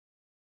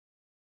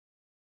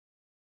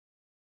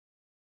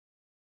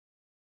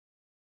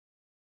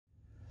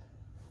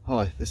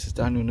Hi, this is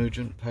Daniel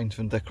Nugent, painter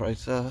and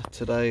decorator.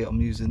 Today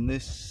I'm using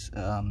this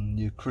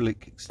new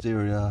acrylic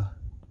exterior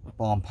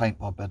barn paint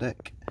by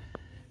Bedec,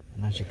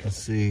 and as you can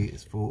see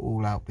it's for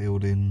all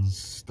outbuildings,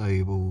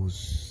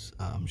 stables,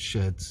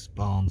 sheds,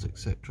 barns,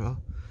 etc.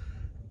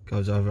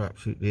 Goes over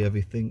absolutely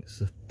everything.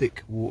 It's a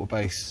thick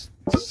water-based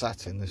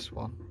satin, this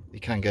one. You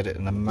can get it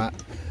in a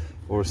matte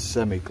or a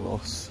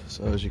semi-gloss,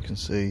 so as you can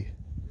see,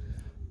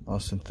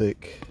 nice and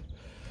thick.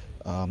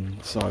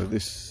 So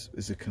this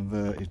is a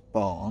converted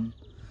barn.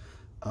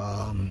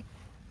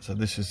 So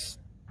this is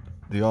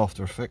the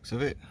after effects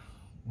of it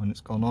when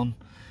it's gone on.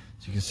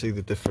 So you can see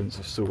the difference.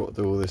 I've still got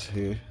to do all this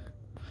here.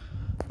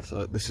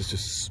 So this is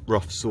just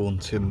rough sawn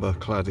timber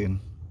cladding,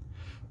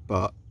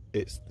 but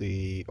it's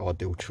the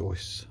ideal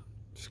choice.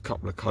 Just a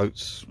couple of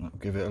coats, that'll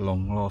give it a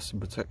long lasting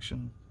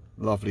protection.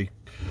 Lovely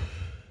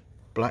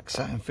black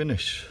satin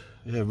finish.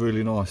 Yeah,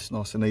 really nice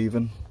and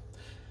even.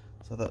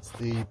 So that's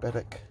the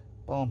Bedec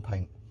barn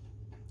paint,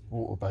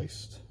 water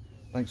based.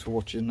 Thanks for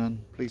watching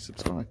and please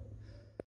subscribe.